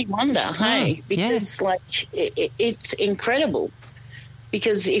makes me wonder, because, it's incredible.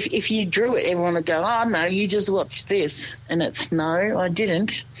 Because if you drew it, everyone would go, oh, no, you just watched this. And it's, no, I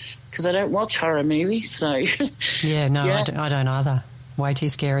didn't, because I don't watch horror movies, so. Yeah, no, yeah. I don't either. Way too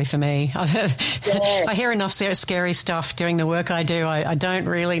scary for me. I hear enough scary stuff doing the work I do. I don't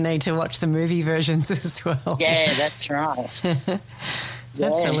really need to watch the movie versions as well. Yeah, that's right. Yeah.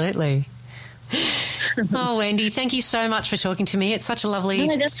 Absolutely. Oh, Wendy, thank you so much for talking to me. It's such a lovely,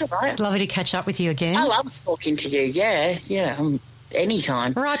 that's all right. Lovely to catch up with you again. I love talking to you. Yeah,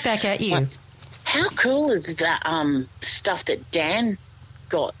 anytime. Right back at you. How cool is that stuff that Dan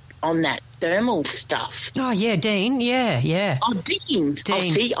got on that thermal stuff? Oh, yeah, Dean. Yeah. Oh, Dean. Oh,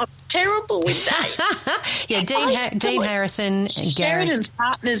 see, I'm terrible with that. Yeah, Dean Harrison. Sheridan's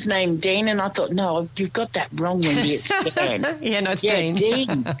partner's name, Dean, and I thought, no, you've got that wrong, Wendy. It's Dan. Yeah, no, it's Dean.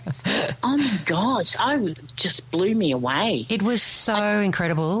 Dean. Oh, my gosh. Just blew me away. It was so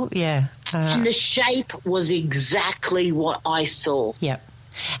incredible, yeah. And the shape was exactly what I saw. Yep.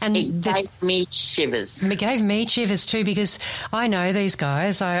 And it gave me shivers. It gave me shivers too because I know these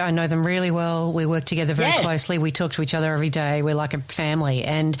guys. I know them really well. We work together very closely. We talk to each other every day. We're like a family.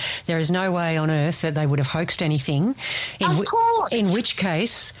 And there is no way on earth that they would have hoaxed anything. Of course. In which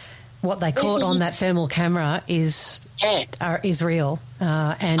case, what they caught on that thermal camera is real.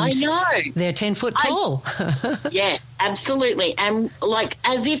 And I know. They're 10 foot tall. Yeah, absolutely. And like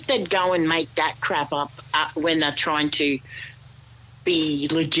as if they'd go and make that crap up when they're trying to be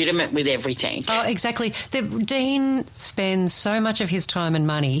legitimate with everything. Oh, exactly. Dean spends so much of his time and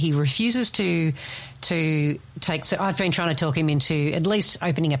money. He refuses to take. So I've been trying to talk him into at least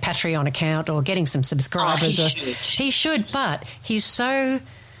opening a Patreon account or getting some subscribers. He should, but he's so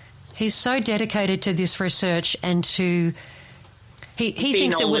dedicated to this research and to he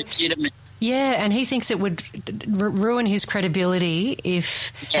thinks it would. Legitimate. Yeah, and he thinks it would ruin his credibility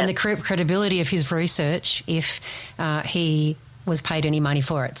and the credibility of his research if he was paid any money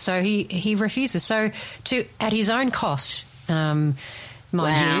for it. So he refuses. So at his own cost, mind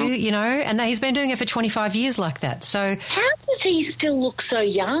you, and he's been doing it for 25 years like that. So how does he still look so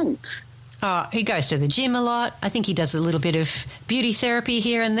young? Oh, he goes to the gym a lot. I think he does a little bit of beauty therapy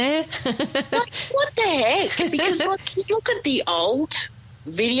here and there. What the heck? Because look at the old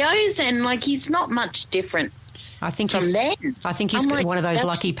videos, and like he's not much different. I think from he's. then. I think he's I'm one of those that's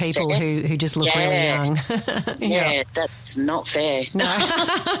lucky people fair. who just look really young. Yeah, that's not fair. No,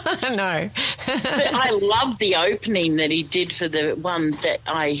 no. But I love the opening that he did for the one that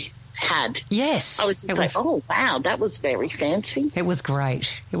I had. Yes, I was just like, oh wow, that was very fancy. It was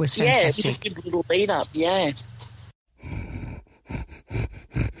great. It was fantastic. Yeah, it was a good little lead up. Yeah.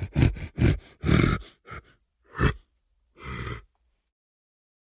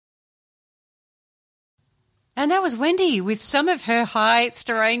 And that was Wendy with some of her high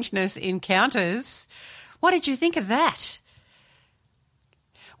strangeness encounters. What did you think of that?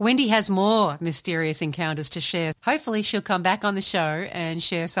 Wendy has more mysterious encounters to share. Hopefully she'll come back on the show and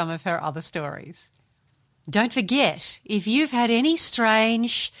share some of her other stories. Don't forget, if you've had any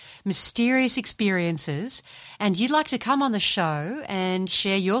strange, mysterious experiences and you'd like to come on the show and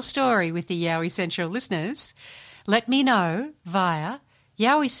share your story with the Yowie Central listeners, let me know via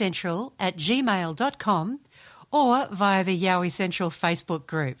yowiecentral@gmail.com or via the Yowie Central Facebook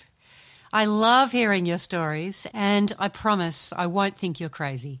group. I love hearing your stories, and I promise I won't think you're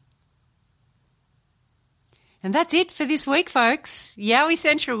crazy. And that's it for this week, folks. Yowie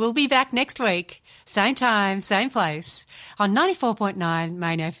Central will be back next week. Same time, same place, on 94.9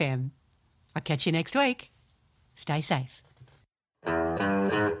 Main FM. I'll catch you next week. Stay safe.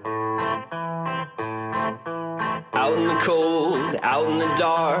 Out in the cold, out in the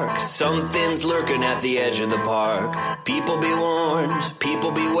dark, something's lurking at the edge of the park. People be warned,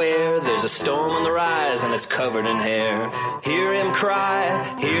 people beware, there's a storm on the rise and it's covered in hair. Hear him cry,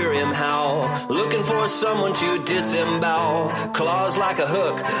 hear him howl, looking for someone to disembowel. Claws like a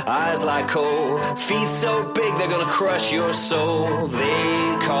hook, eyes like coal, feet so big they're gonna crush your soul.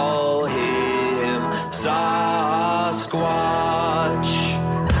 They call him Sasquatch.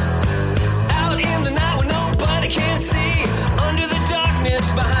 Can't see under the darkness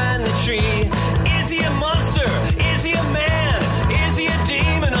behind the tree. Is he a monster? Is he a man? Is he a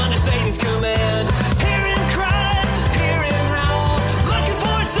demon under Satan's command? Hear him cry, hear him howl, looking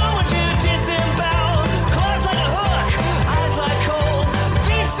for someone to disembowel. Claws like a hook, eyes like coal,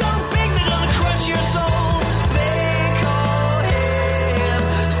 feet so big they're gonna crush your soul. They call him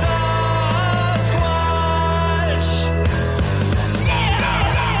Sasquatch. Yeah!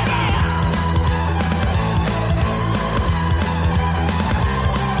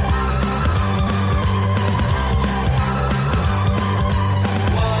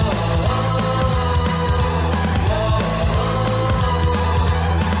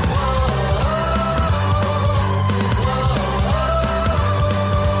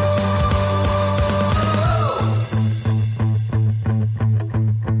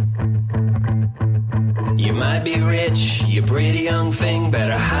 You might be rich, you pretty young thing,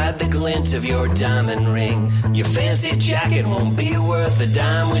 better hide the glint of your diamond ring. Your fancy jacket won't be worth a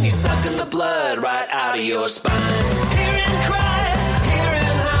dime when you're sucking the blood right out of your spine. Hear him cry, hear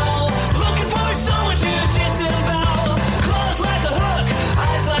him howl, looking for someone to disembowel. Claws like a hook,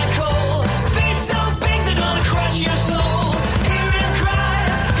 eyes like coal, feet so big they're gonna crush your soul. Hear him cry,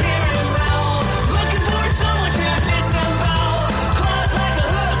 hear him howl, looking for someone to disembowel. Claws like a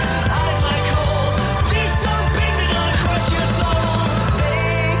hook, eyes like coal, feet so big they're gonna crush your soul.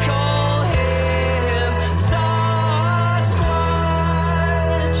 They call him Sasquatch.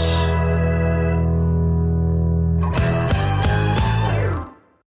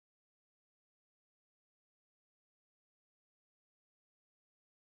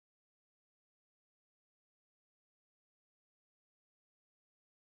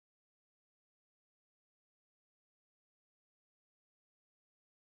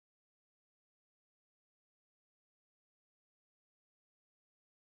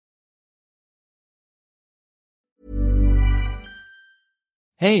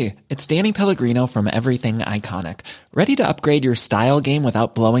 Hey, it's Danny Pellegrino from Everything Iconic. Ready to upgrade your style game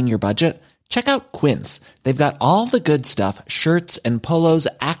without blowing your budget? Check out Quince. They've got all the good stuff, shirts and polos,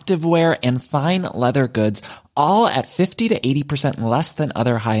 activewear, and fine leather goods, all at 50 to 80% less than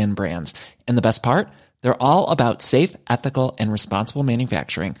other high-end brands. And the best part? They're all about safe, ethical, and responsible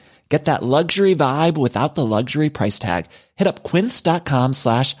manufacturing. Get that luxury vibe without the luxury price tag. Hit up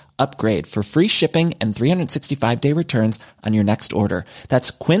quince.com/upgrade for free shipping and 365-day returns on your next order.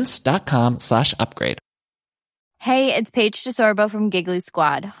 That's quince.com/upgrade. Hey, it's Paige DeSorbo from Giggly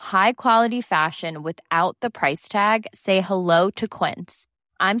Squad. High quality fashion without the price tag. Say hello to Quince.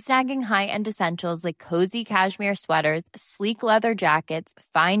 I'm snagging high-end essentials like cozy cashmere sweaters, sleek leather jackets,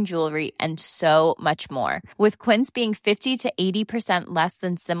 fine jewelry, and so much more. With Quince being 50 to 80% less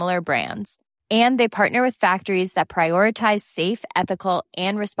than similar brands. And they partner with factories that prioritize safe, ethical,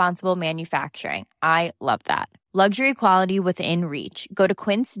 and responsible manufacturing. I love that. Luxury quality within reach. Go to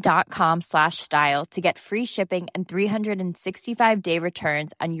quince.com/style to get free shipping and 365-day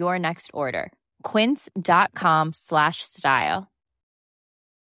returns on your next order. Quince.com/style.